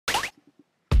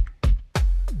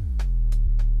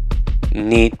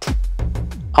Neat.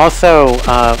 Also,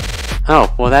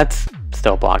 oh, well that's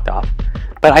still blocked off.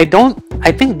 But I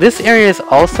think this area is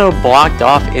also blocked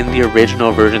off in the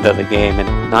original versions of the game,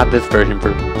 and not this version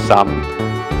for some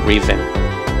reason.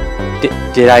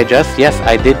 Did I just? Yes,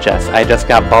 I did just. I just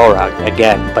got Balrog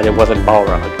again, but it wasn't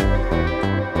Balrog.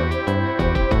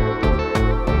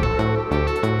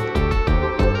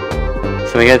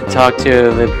 So we get to talk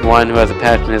to the one who has a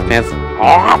patch in his pants.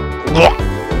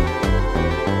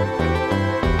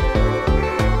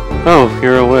 Oh,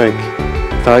 you're awake.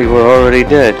 Thought you were already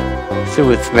dead. So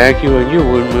would smack you and you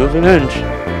wouldn't move an inch.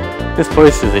 This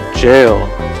place is a jail.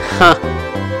 Ha!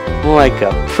 Like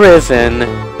a prison.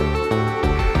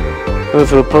 Those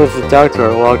who oppose the doctor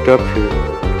are locked up here,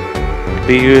 to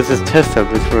be used as test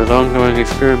subjects for his ongoing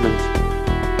experiments.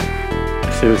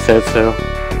 Sue said so.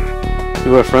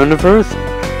 You are a friend of hers?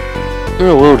 You're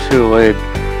a little too late.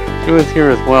 She was here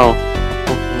as well.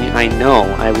 Oh, I know,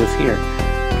 I was here.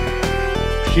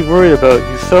 She worried about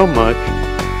you so much.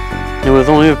 It was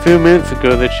only a few minutes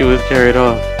ago that she was carried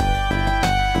off.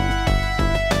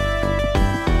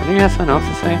 Do you have something else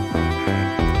to say?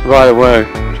 By the way,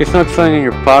 she snuck something in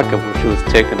your pocket when she was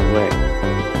taken away.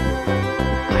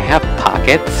 I have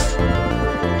pockets?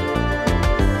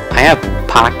 I have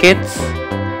pockets?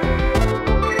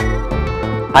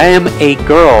 I am a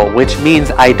girl, which means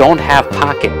I don't have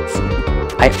pockets.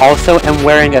 I also am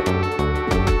wearing a...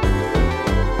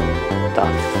 The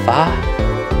fuck?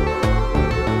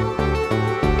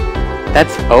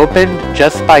 That's opened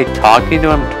just by talking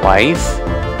to him twice?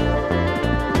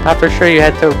 Thought for sure you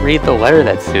had to read the letter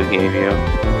that Sue gave you.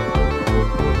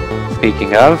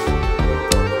 Speaking of,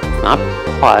 it's not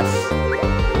plus,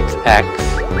 it's X.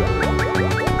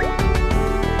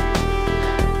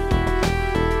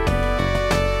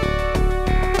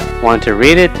 Want to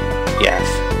read it? Yes.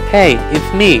 Hey,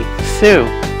 it's me, Sue.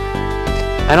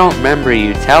 I don't remember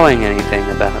you telling you anything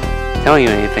about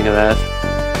us.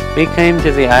 We came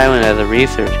to the island as a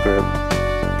research group.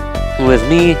 It was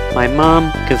me, my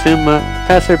mom, Kazuma,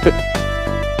 Professor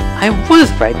I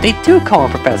was right, they do call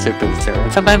him Professor Booster,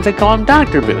 and sometimes they call him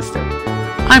Dr. Booster.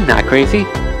 I'm not crazy.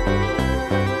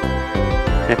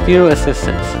 And a few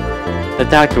assistants. The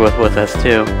doctor was with us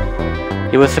too.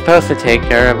 He was supposed to take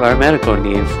care of our medical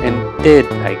needs, and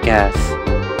did, I guess.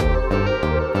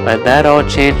 But that all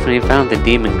changed when he found the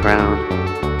demon crown.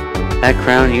 That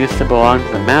crown used to belong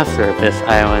to the master of this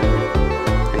island,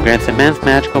 and grants immense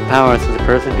magical powers to the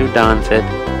person who dons it.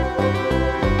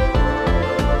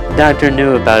 The doctor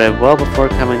knew about it well before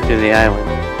coming to the island.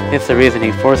 It's the reason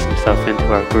he forced himself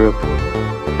into our group.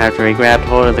 After he grabbed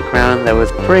hold of the crown, that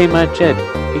was pretty much it.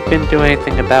 He couldn't do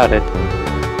anything about it.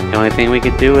 The only thing we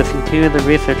could do was continue the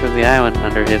research of the island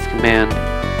under his command.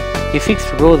 He seeks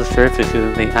to rule the surface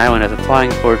of the island as a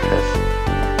flying fortress.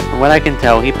 From what I can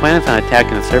tell, he plans on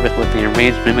attacking the surface with the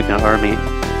arranged Mimica army.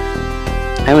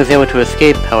 I was able to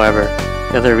escape, however.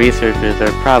 The other researchers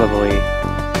are probably...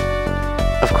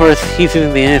 Of course, he's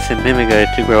using the innocent Mimica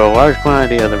to grow a large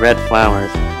quantity of the red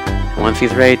flowers. And once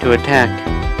he's ready to attack,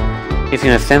 he's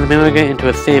going to send the Mimica into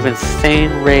a state of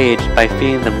insane rage by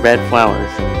feeding them red flowers.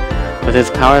 With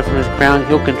his power from his crown,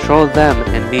 he'll control them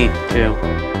and me, too.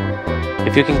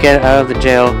 If you can get out of the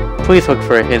jail, please look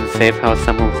for a hidden safe house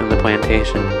somewhere within the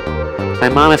plantation. If my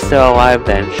mom is still alive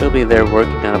then, she'll be there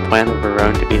working on a plan of her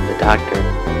own to beat the doctor.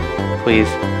 Please,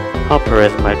 help her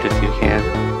as much as you can.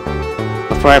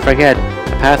 Before I forget,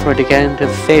 the password to get into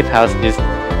the safe house is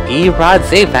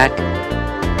ERODZAVAC.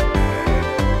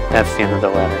 That's the end of the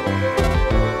letter.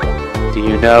 Do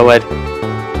you know what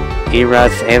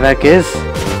ERODZAVAC is?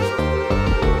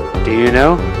 Do you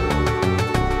know?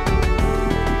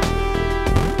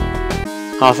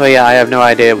 Also, yeah, I have no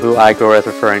idea who Igor is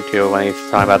referring to when he's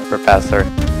talking about the professor.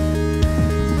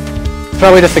 It's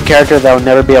probably just a character that will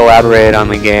never be elaborated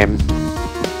on in the game.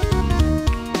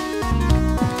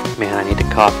 Man, I need to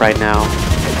cough right now.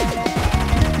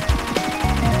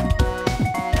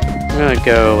 I'm gonna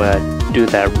go do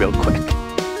that real quick.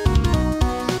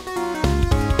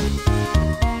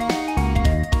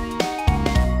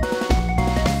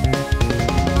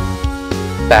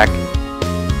 Back.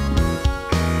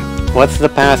 What's the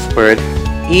password?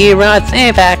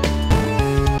 ERODZAVAC!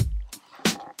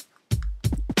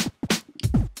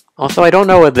 Also, I don't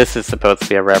know what this is supposed to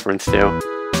be a reference to.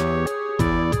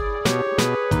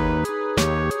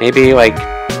 Maybe, like,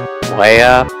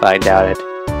 Leia? But I doubt it.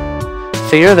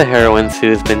 So you're the heroine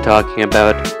Sue's been talking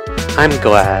about. I'm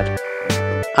glad.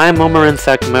 I'm Omarin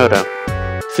Sakamoto,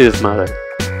 Sue's mother.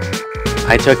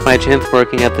 I took my chance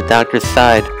working at the doctor's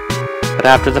side. But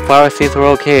after the flower seeds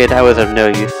were okayed, I was of no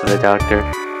use to the doctor.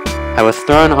 I was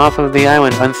thrown off of the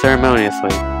island unceremoniously.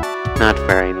 Not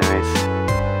very nice.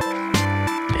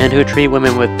 and who treat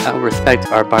women without respect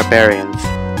are barbarians,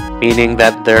 meaning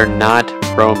that they're not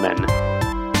Roman.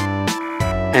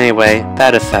 Anyway,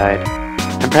 that aside,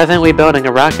 I'm presently building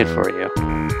a rocket for you.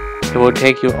 It will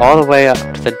take you all the way up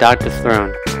to the Doctor's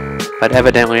throne, but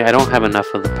evidently I don't have enough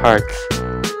of the parts.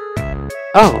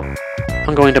 Oh,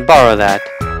 I'm going to borrow that.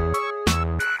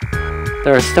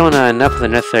 There are still not enough of the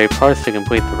necessary parts to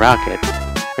complete the rocket.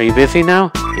 Are you busy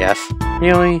now? Yes.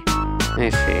 Really? I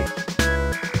see.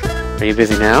 Are you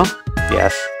busy now?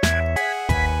 Yes.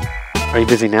 Are you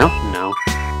busy now? No.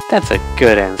 That's a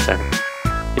good answer.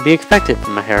 To be expected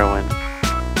from a heroine.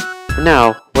 For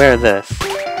now, wear this.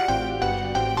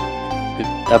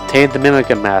 Obtained the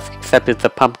Mimica mask, except it's a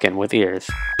pumpkin with ears.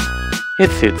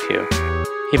 It suits you,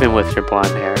 even with your blonde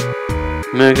hair.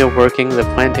 Mimica working the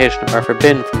plantation are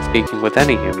forbidden from speaking with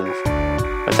any humans.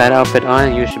 With that outfit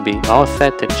on, you should be all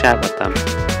set to chat with them.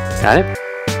 Got it?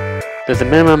 There's a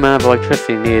minimum amount of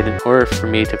electricity needed in order for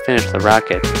me to finish the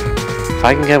rocket. If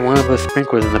I can get one of those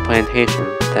sprinklers in the plantation,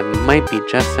 that might be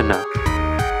just enough.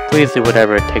 Please do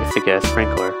whatever it takes to get a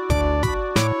sprinkler.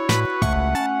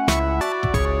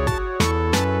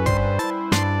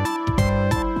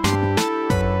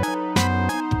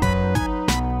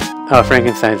 Oh,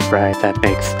 Frankenstein's bride, that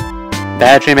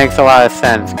actually makes a lot of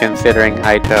sense considering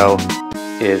Aito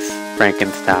is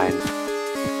Frankenstein.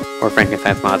 Or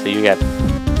Frankenstein's monster, you get.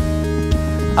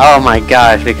 Oh my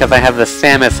gosh, because I have the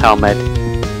Samus helmet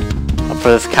for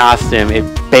this costume, it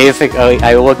basically,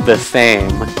 I look the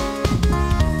same.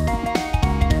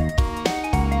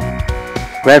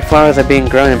 Red flowers are being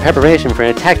grown in preparation for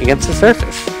an attack against the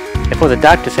surface. If what the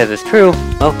doctor says is true,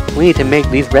 well, we need to make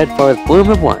these red flowers bloom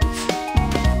at once.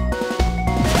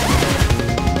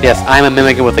 Yes, I'm a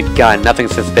Mimica with a gun, nothing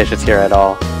suspicious here at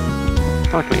all.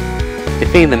 Talk to me.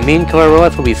 Defeating the mean killer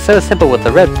robots will be so simple with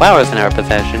the red flowers in our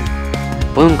possession.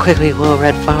 Bloom quickly, little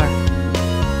red flower.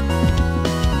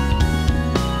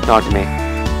 Talk to me.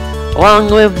 Long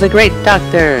live the great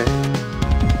doctor!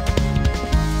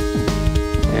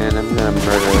 And I'm gonna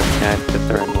murder this guy because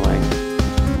they're annoying.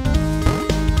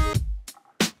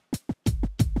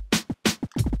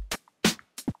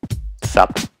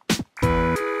 Sup.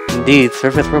 Indeed,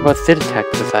 surface robots did attack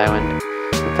this island.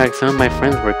 In fact, some of my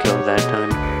friends were killed that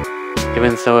time.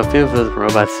 Even so, a few of those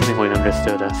robots seemingly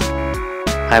understood us.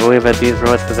 I believe that these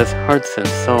robots possess hearts and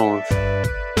souls.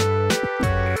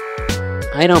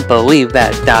 I don't believe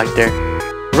that, Doctor.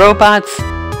 Robots?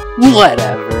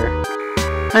 Whatever.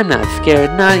 I'm not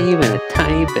scared, not even a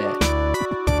tiny bit.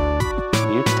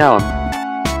 You tell him.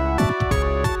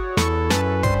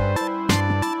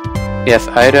 Yes,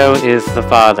 Aito is the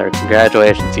father.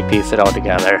 Congratulations, you pieced it all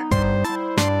together.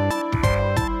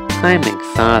 I'm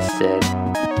exhausted.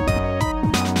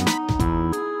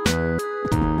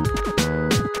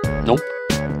 Nope.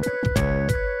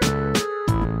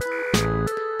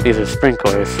 These are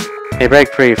sprinklers. They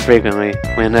break pretty frequently.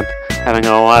 We end up having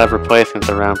a lot of replacements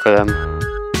around for them.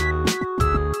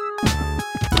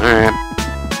 Alright.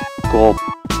 Cool.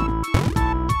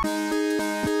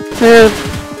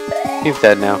 He's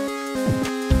dead now.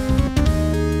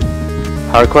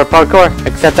 Hardcore parkour,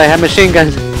 except I have machine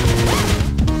guns.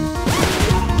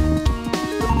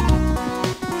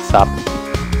 Stop.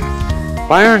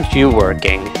 Why aren't you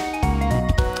working?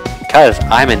 Because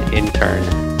I'm an intern.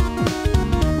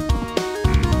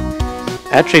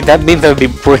 Actually, that means I would be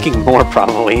working more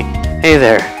probably. Hey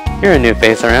there, you're a new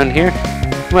face around here.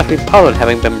 You must be puzzled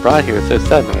having been brought here so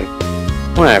suddenly.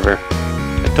 Whatever.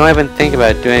 But don't even think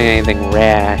about doing anything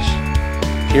rash.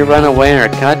 If you run away or are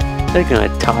caught, they're gonna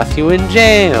toss you in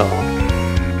jail.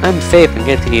 I'm safe and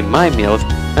get to eat my meals.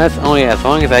 That's only as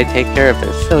long as I take care of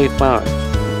their silly flowers.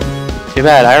 Too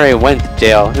bad, I already went to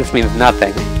jail. This means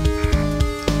nothing.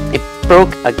 It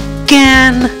broke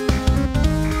again!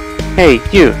 Hey,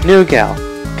 you, new gal.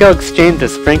 Go exchange the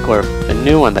sprinkler for the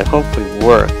new one that hopefully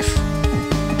works.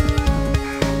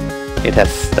 It has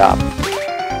stopped.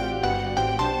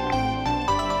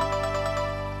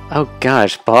 Oh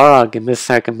gosh, Balrog and Miss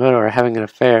Sakamoto are having an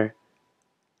affair.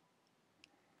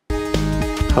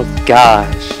 Oh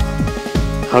gosh.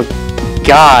 Oh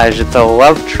gosh, it's a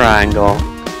love triangle.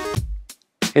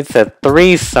 It's a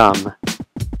threesome.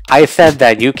 I said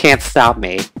that, you can't stop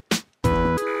me.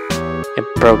 It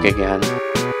broke again.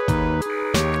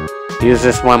 Use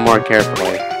this one more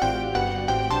carefully.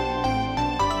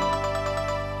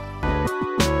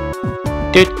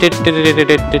 Take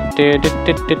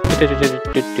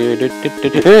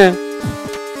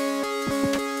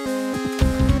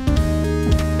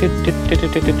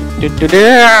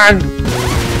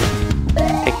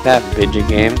that, video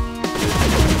game.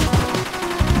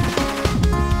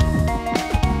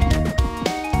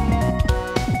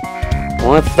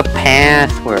 What's the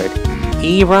password?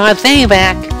 E-Rod, say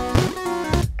back!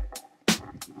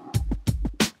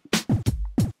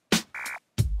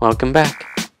 Welcome back.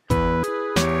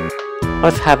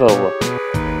 Let's have a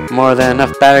look. More than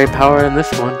enough battery power in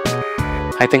this one.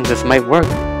 I think this might work.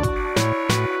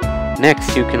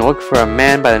 Next, you can look for a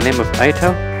man by the name of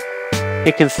Aito.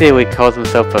 You can see he calls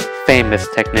himself a famous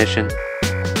technician,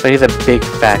 but he's a big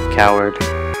fat coward.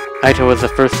 Aito was the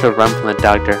first to run from the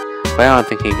doctor, but I don't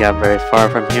think he got very far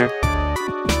from here.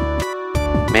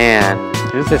 Man,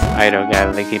 who's this Aito guy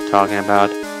that they keep talking about?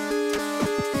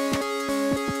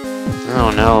 I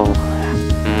don't know.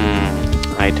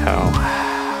 Aito.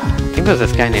 I think there's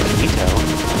this guy named Ito.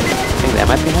 I think that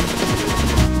might be him.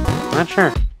 I'm not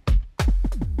sure.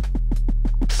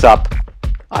 Sup,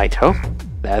 Aito?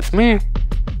 That's me.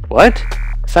 What?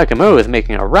 Sakamoto is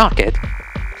making a rocket?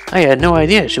 I had no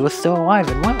idea she was still alive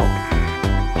and well.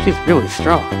 She's really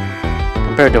strong.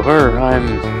 Compared to her,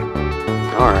 I'm...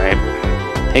 Alright.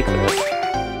 Take this.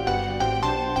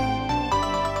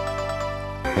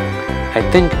 I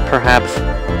think, perhaps,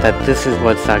 that this is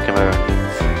what Sakamoto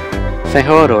needs. Say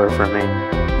hello to her for me.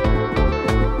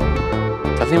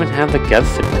 Doesn't even have the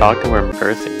guts to talk to her in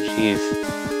person, jeez.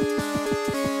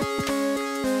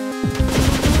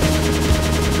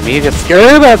 Me get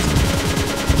scared of it!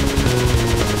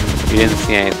 You didn't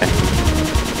see anything.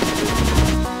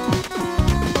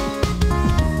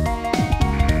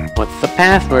 What's the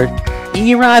password?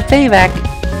 E-Rod Payback!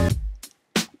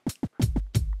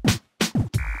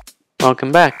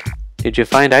 Welcome back. Did you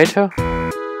find Aito?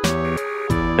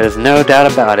 There's no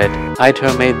doubt about it.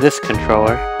 Aito made this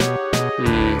controller.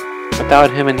 Without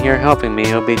him in here helping me,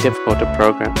 it'll be difficult to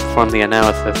perform the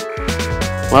analysis.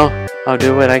 Well, I'll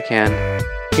do what I can.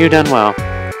 You've done well.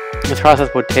 This process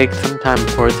will take some time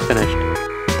before it's finished.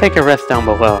 Take a rest down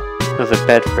below. There's a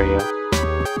bed for you.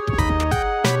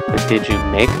 But did you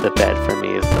make the bed for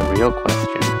me is the real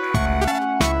question.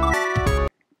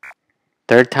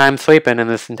 Third time sleeping in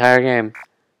this entire game.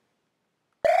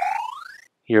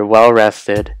 You're well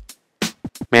rested.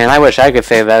 Man, I wish I could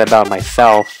say that about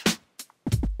myself.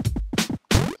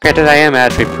 Granted, I am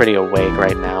actually pretty awake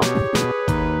right now.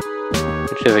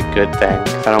 Which is a good thing,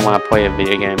 because I don't want to play a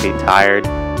video game and be tired.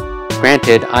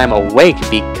 Granted, I'm awake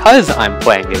because I'm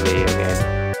playing a video game.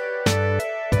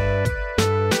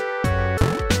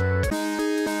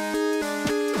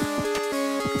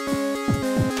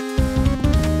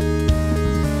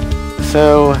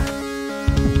 So,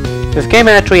 this game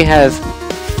actually has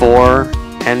 4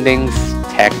 endings,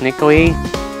 technically.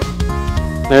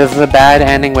 There's the bad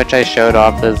ending, which I showed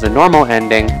off, there's the normal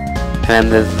ending, and then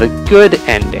there's the good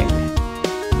ending.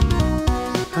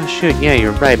 Oh shoot, yeah,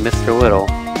 you're right, Mr. Little.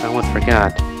 I almost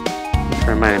forgot. Thanks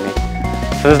for reminding me.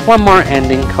 So there's one more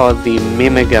ending called the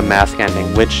Mimiga Mask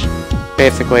ending, which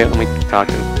basically, let me talk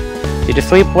to him. Did you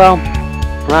sleep well?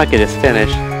 Rocket is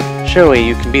finished. Surely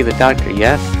you can be the doctor,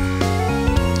 yes?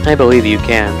 I believe you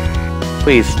can.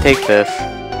 Please, take this.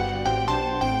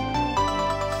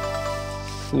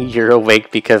 You're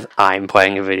awake because I'm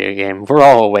playing a video game. We're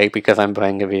all awake because I'm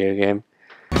playing a video game.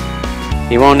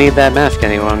 You won't need that mask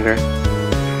any longer.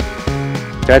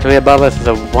 Directly above us is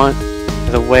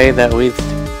a way that leads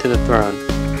to the throne.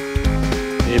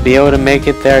 You should be able to make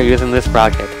it there using this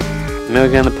rocket. The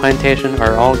Mimiga and the plantation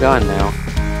are all gone now.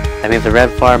 That means the red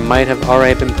flower might have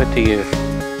already been put to use.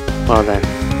 Well then,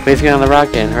 please get on the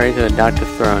rocket and hurry to the doctor's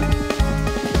throne.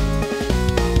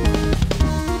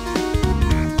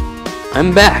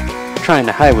 I'm back! Trying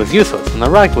to hide was useless, and the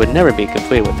rocket would never be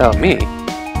complete without me.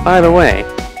 By the way,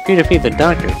 if you defeat the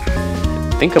doctor,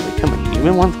 I think I'll become a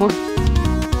human once more?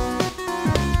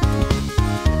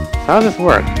 So how does this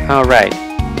work? Alright.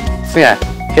 So yeah,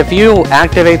 if you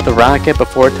activate the rocket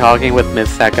before talking with Ms.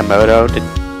 Sakamoto to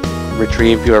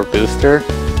retrieve your booster,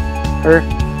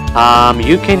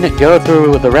 you can go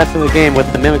through the rest of the game with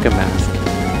the Mimiga Mask.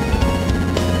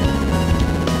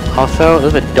 Also,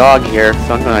 there's a dog here,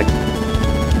 so I'm gonna...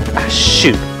 Ah,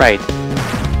 shoot, right.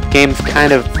 Game's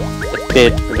kind of a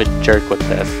bit of a jerk with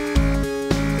this.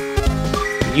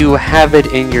 You have it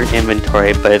in your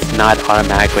inventory, but it's not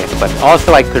automatically equipped.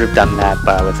 Also, I could have done that,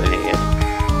 but I was an idiot.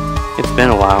 It's been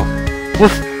a while.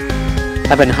 Woof!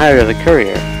 I've been hired as a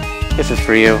courier. This is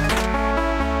for you.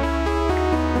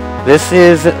 This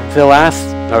is the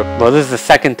last, well, this is the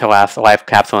second to last life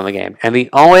capsule in the game, and the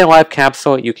only life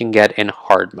capsule you can get in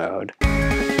hard mode.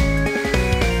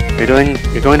 You're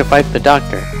going to fight the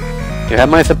doctor. You have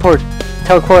my support.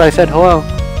 Tell Court I said hello.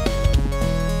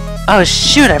 Oh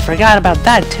shoot, I forgot about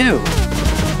that too.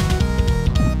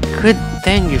 Good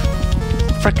thing you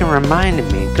frickin'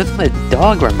 reminded me. Good thing the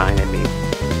dog reminded me.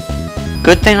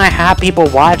 Good thing I have people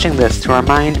watching this to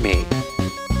remind me.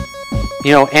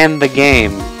 You know, and the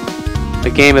game. The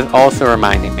game is also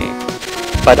reminding me.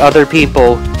 But other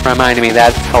people reminding me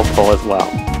that's helpful as well.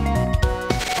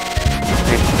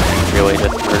 I really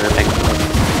just murder things.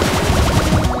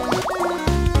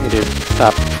 It is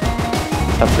Sup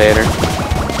Vader.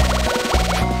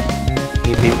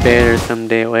 He'd be Vader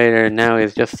someday later, now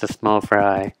he's just a small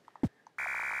fry.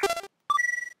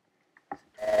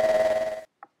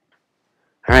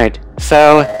 Alright,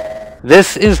 so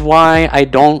this is why I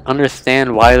don't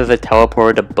understand why there's a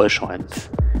teleporter to Bushlands.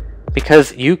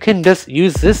 Because you can just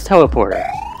use this teleporter,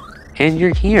 and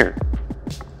you're here.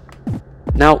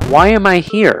 Now, why am I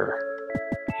here?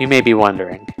 You may be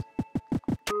wondering.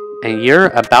 And you're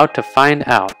about to find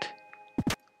out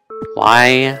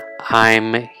why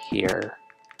I'm here.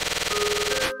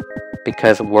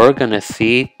 Because we're gonna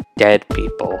see dead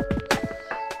people.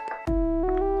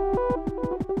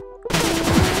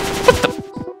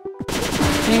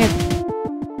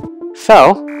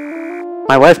 So,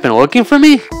 my wife's been looking for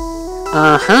me?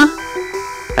 Uh-huh.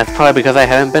 That's probably because I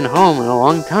haven't been home in a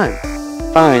long time.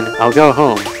 Fine, I'll go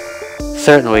home.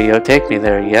 Certainly, you'll take me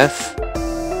there, yes?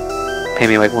 Pay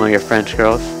me like one of your French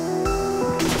girls.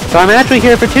 So I'm actually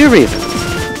here for two reasons.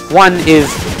 One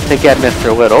is to get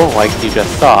Mr. Little, like you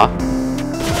just saw.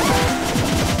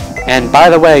 And by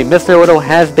the way, Mr. Little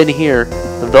has been here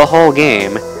the whole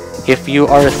game. If you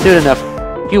are astute enough,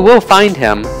 you will find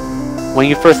him when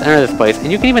you first enter this place,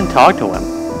 and you can even talk to him.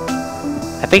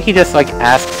 I think he just, like,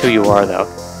 asks who you are, though.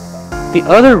 The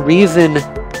other reason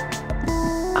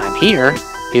I'm here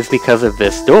is because of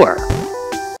this door.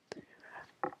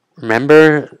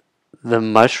 Remember the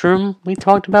mushroom we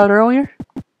talked about earlier?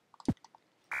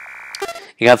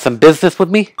 You got some business with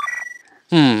me?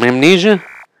 Amnesia?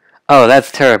 Oh,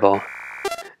 that's terrible.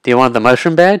 Do you want the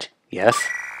mushroom badge? Yes.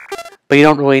 But you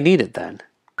don't really need it then.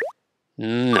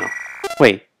 No.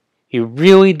 Wait, you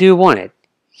really do want it?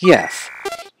 Yes.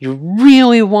 You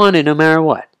really want it no matter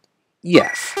what?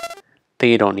 Yes. Then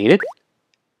you don't need it?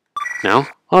 No?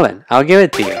 Well then, I'll give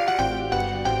it to you.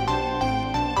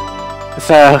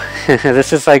 So,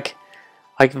 this is like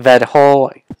that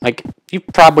whole, like, you've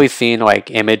probably seen,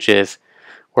 like, images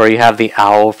where you have the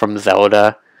owl from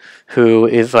Zelda who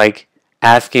is, like,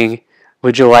 asking,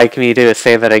 would you like me to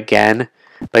say that again?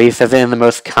 But he says it in the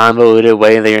most convoluted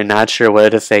way that you're not sure whether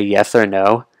to say yes or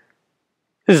no.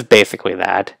 This is basically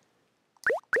that.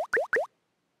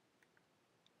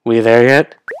 We there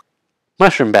yet?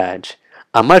 Mushroom badge.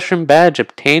 A mushroom badge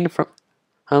obtained from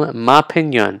Ma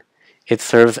Pignon. It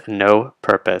serves no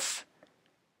purpose.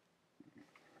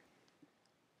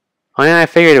 Well, yeah, I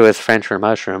figured it was French for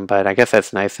mushroom, but I guess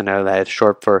that's nice to know that it's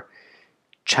short for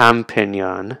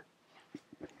champignon.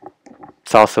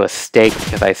 It's also a steak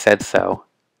because I said so.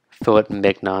 Filet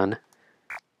mignon.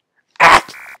 Ah!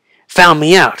 Found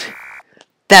me out!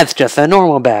 That's just a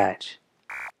normal badge.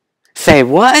 Say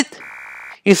what?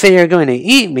 You say you're going to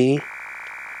eat me?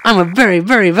 I'm a very,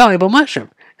 very valuable mushroom,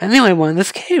 and the only one in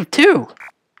this cave, too.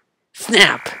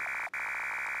 Snap!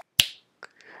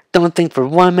 Don't think for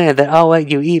 1 minute that I'll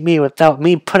let you eat me without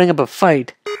me putting up a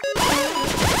fight.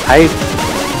 I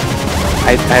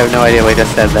have no idea what he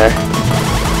just said there.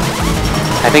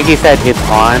 I think he said it's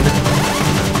on.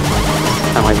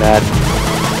 Something like that.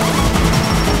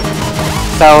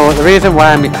 So the reason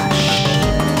why I'm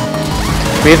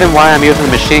using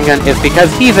the machine gun is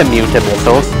because he's immune to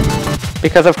missiles.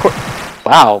 Because of course...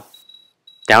 Wow.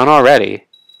 Down already.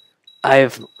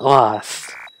 I've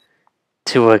lost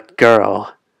to a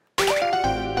girl.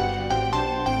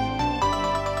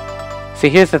 See,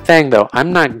 here's the thing though.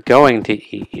 I'm not going to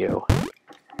eat you.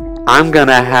 I'm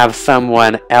gonna have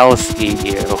someone else eat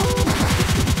you.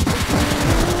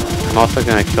 I'm also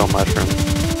gonna kill mushrooms.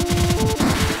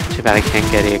 Too bad I can't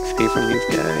get EXP from these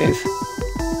guys.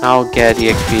 I'll get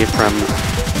EXP from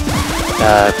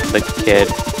the kid,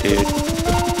 dude.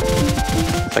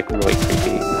 It's like really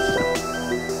creepy.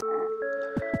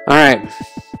 Alright.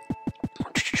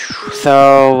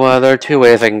 So, there are two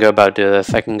ways I can go about doing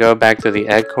this. I can go back through the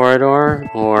egg corridor,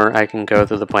 or I can go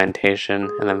through the plantation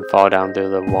and then fall down through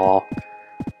the wall.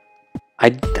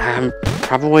 I'm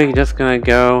probably just gonna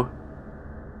go...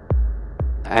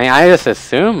 I just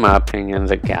assume my opinion's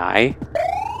a guy.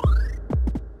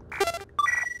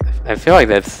 I feel like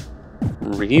that's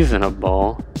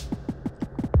reasonable.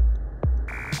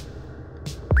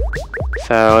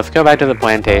 So, let's go back to the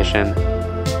plantation.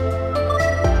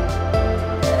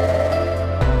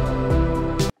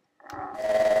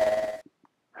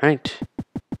 Right.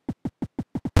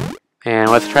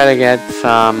 And let's try to get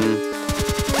some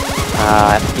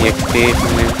EXP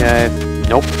from these guys.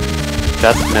 Nope.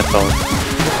 Just missiles.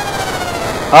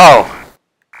 Oh!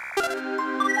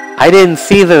 I didn't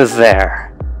see those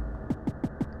there.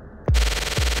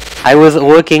 I was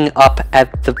looking up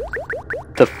at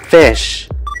the fish.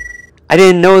 I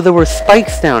didn't know there were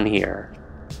spikes down here.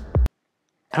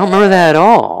 I don't remember that at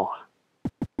all.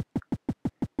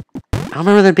 I don't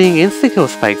remember there being insta-kill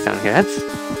spikes down here. That's...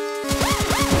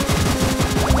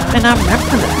 I did not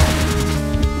remember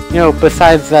that. You know,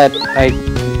 besides that, I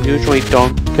usually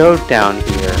don't go down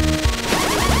here.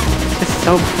 It's just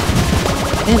so...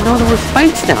 I didn't know there were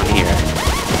spikes down here.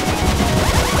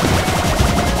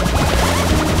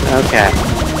 Okay.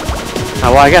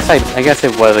 Well, I guess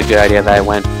it was a good idea that I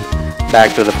went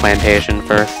back to the plantation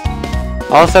first.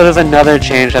 Also, there's another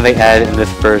change that they added in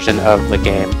this version of the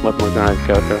game. What we're gonna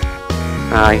go through.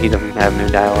 He doesn't have new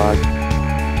dialogue.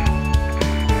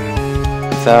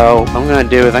 So, what I'm gonna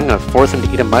do is I'm gonna force him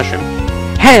to eat a mushroom.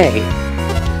 Hey!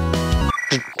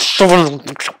 Eat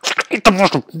the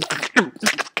mushroom!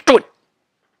 Do it!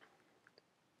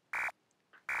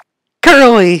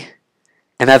 Curly!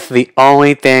 And that's the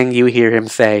only thing you hear him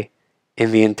say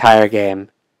in the entire game.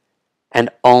 And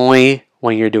only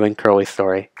when you're doing Curly's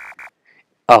story.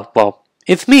 Oh, well,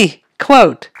 it's me!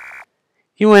 Quote!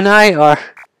 You and I are...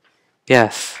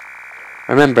 Yes.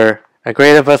 Remember, a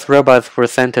grade of us robots were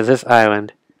sent to this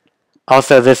island.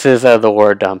 Also, this is the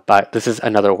war dump. This is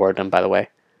another war dump, by the way.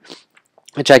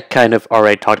 Which I kind of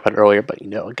already talked about earlier, but you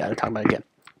know, I gotta talk about it again.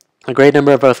 A great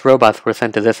number of us robots were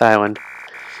sent to this island.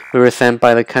 We were sent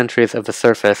by the countries of the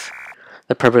surface.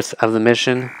 The purpose of the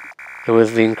mission? It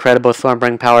was the incredible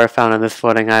slumbering power found on this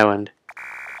floating island.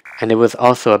 And it was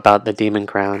also about the Demon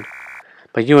Crown.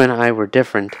 But you and I were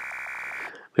different.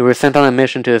 We were sent on a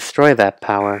mission to destroy that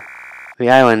power. The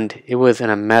island, it was in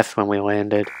a mess when we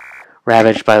landed,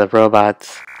 ravaged by the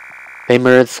robots. They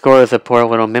murdered scores of poor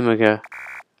little Mimiga.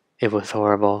 It was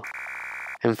horrible.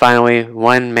 And finally,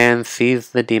 one man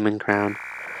seized the Demon Crown.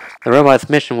 The robot's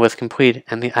mission was complete,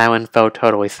 and the island fell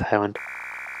totally silent.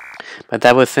 But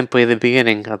that was simply the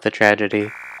beginning of the tragedy.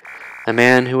 The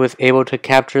man who was able to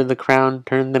capture the crown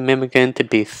turned the Mimiga into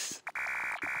beasts,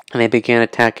 and they began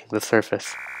attacking the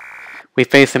surface. We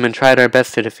faced him and tried our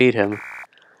best to defeat him.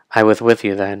 I was with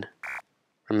you then.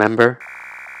 Remember?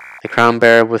 The crown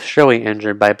bearer was surely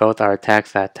injured by both our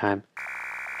attacks that time.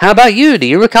 How about you? Do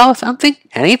you recall something?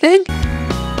 Anything?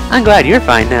 I'm glad you're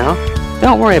fine now.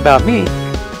 Don't worry about me.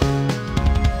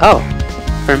 Oh,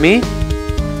 for me?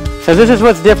 So this is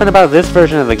what's different about this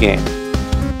version of the game.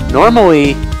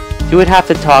 Normally, you would have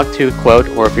to talk to Quote,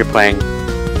 or if you're playing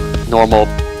normal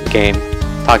game,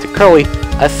 talk to Curly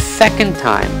a second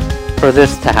time for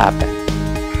this to happen.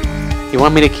 You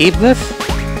want me to keep this?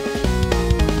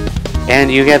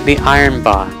 And you get the Iron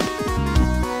Bond.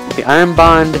 The Iron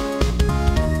Bond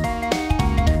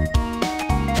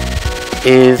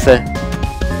is the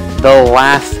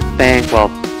last thing,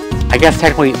 well, I guess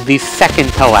technically the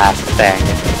second to last thing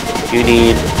you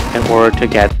need in order to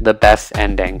get the best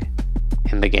ending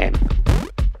in the game.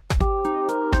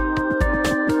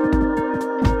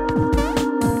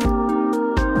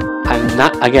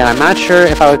 I'm not sure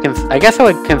if I would I guess I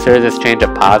would consider this change a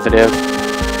positive,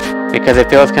 because it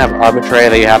feels kind of arbitrary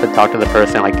that you have to talk to the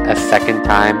person like a second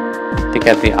time to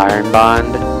get the Iron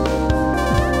Bond.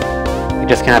 It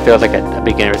just kind of feels like a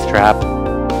beginner's trap.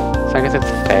 So I guess it's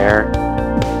fair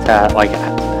to, like...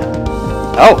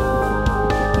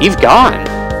 Oh! He's gone!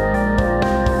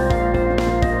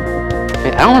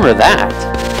 I don't remember that.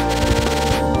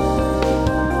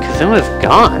 Kazuma's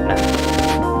gone.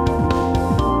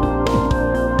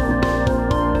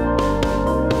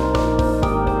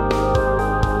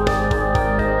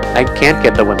 I can't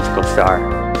get the whimsical star.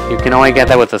 You can only get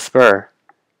that with a spur.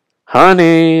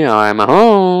 Honey, I'm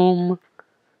home.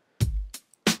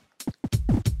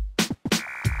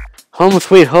 Home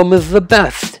sweet home is the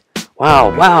best.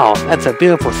 Wow, that's a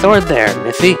beautiful sword there,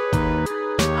 Missy.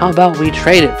 How about we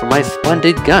trade it for my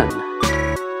splendid gun?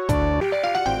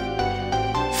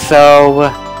 So...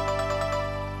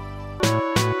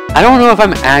 I don't know if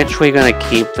I'm actually gonna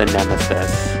keep the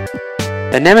Nemesis.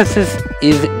 The Nemesis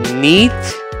is neat,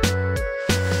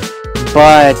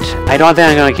 but I don't think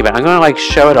I'm gonna keep it. I'm gonna like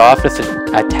show it off just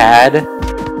a tad,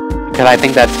 because I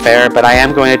think that's fair, but I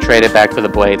am going to trade it back for the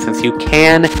blade, since you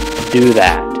can do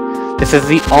that. This is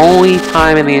the only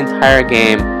time in the entire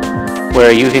game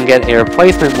where you can get a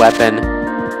replacement weapon,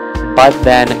 but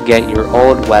then get your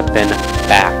old weapon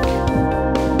back.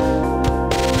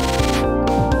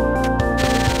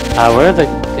 Where are the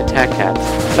attack caps?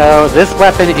 So this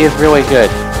weapon is really good.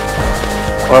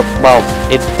 Or, well,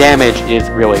 its damage is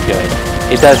really good.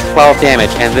 It does 12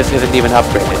 damage, and this isn't even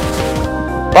upgraded.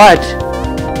 But,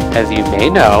 as you may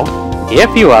know,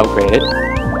 if you upgrade it,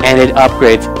 and it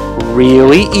upgrades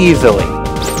really easily,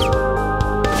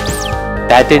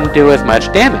 that didn't do as much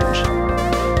damage.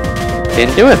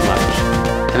 Didn't do as much.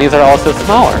 And these are also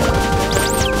smaller.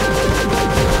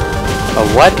 But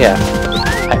what if?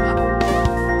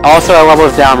 Also, it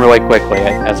levels down really quickly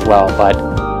as well, but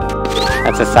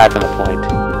that's aside from the point.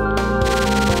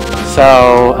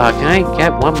 So, can I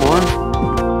get one more?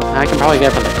 I can probably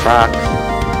get from the Crocs.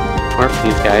 Or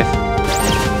these guys.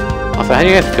 Also, how do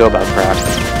you guys feel about Crocs?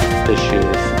 The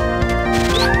shoes.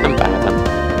 I'm fine with them.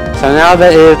 So now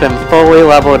that it has been fully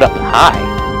leveled up high,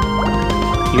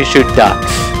 you shoot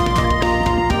ducks.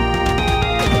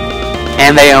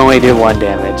 And they only do 1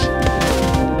 damage.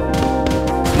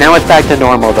 Now it's back to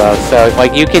normal though, so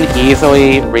like you can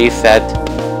easily reset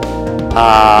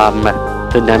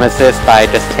the Nemesis by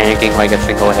just tanking like a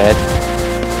single hit.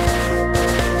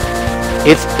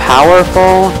 It's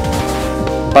powerful,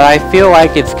 but I feel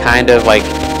like it's kind of like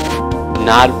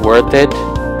not worth it,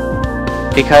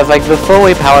 because like the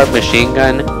fully powered machine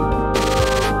gun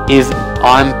is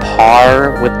on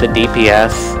par with the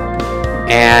DPS,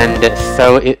 and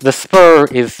so the Spur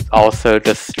is also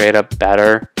just straight up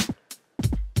better.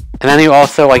 And then you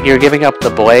also, like, you're giving up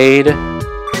the blade.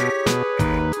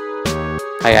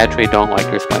 I actually don't like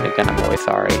your splendid gun, I'm really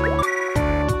sorry.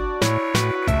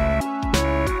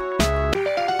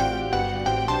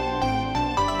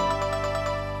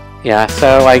 Yeah,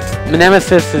 so, like,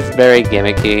 Nemesis is very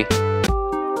gimmicky.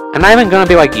 I'm not even gonna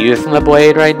be, like, using the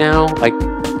blade right now. Like,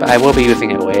 I will be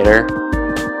using it later.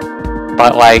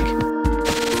 But, like,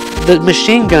 the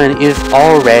machine gun is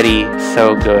already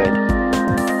so good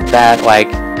that,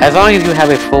 like, as long as you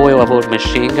have a fully leveled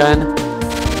machine gun,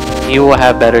 you will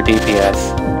have better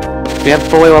DPS. If you have a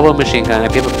fully leveled machine gun,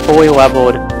 if you have a fully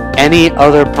leveled any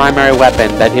other primary weapon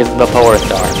that isn't the Polar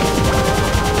Star,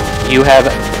 you have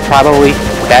probably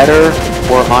better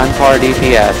or on par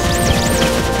DPS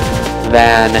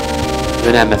than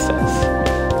the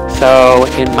Nemesis. So,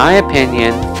 in my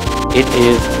opinion, it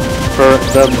is, for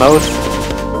the most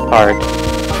part,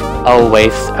 a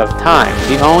waste of time.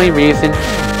 The only reason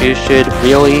you should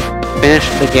really finish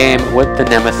the game with the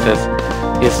Nemesis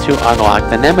is to unlock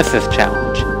the Nemesis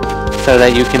challenge, so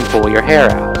that you can pull your hair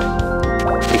out.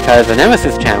 Because the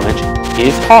Nemesis challenge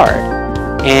is hard,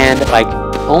 and like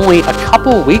only a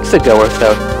couple weeks ago or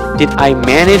so did I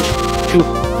manage to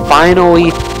finally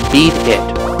beat it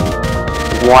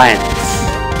once.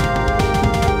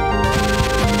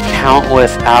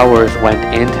 Countless hours went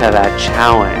into that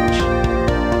challenge.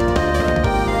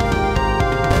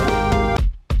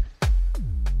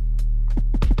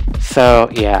 So,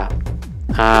 yeah.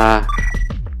 How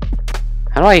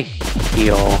do I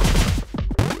heal?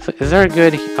 So, is there a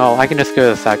good... Oh, I can just go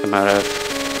to the Sakamoto's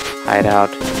hideout.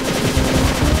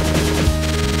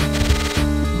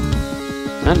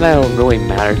 Not that it'll really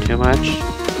matter too much.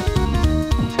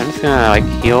 So I'm just gonna, like,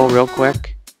 heal real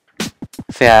quick.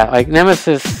 So yeah, like,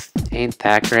 Nemesis ain't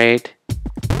that great.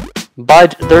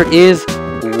 But there is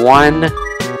one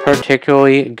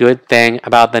particularly good thing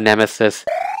about the Nemesis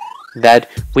that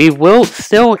we will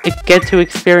still get to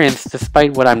experience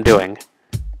despite what I'm doing.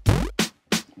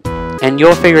 And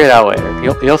you'll figure it out later.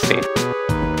 You'll see.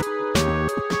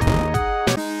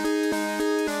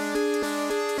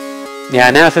 Yeah,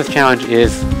 Nemesis challenge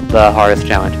is the hardest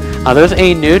challenge. There's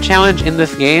a new challenge in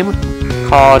this game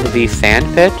called the Sand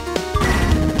Pit,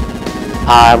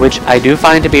 which I do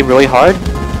find to be really hard,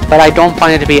 but I don't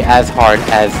find it to be as hard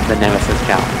as the Nemesis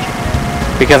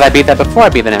challenge, because I beat that before I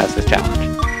beat the Nemesis challenge.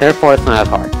 Therefore, it's not as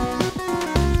hard.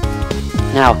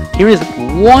 Now, here is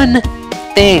one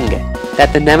thing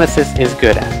that the Nemesis is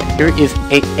good at. Here is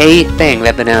a thing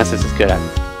that the Nemesis is good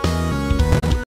at.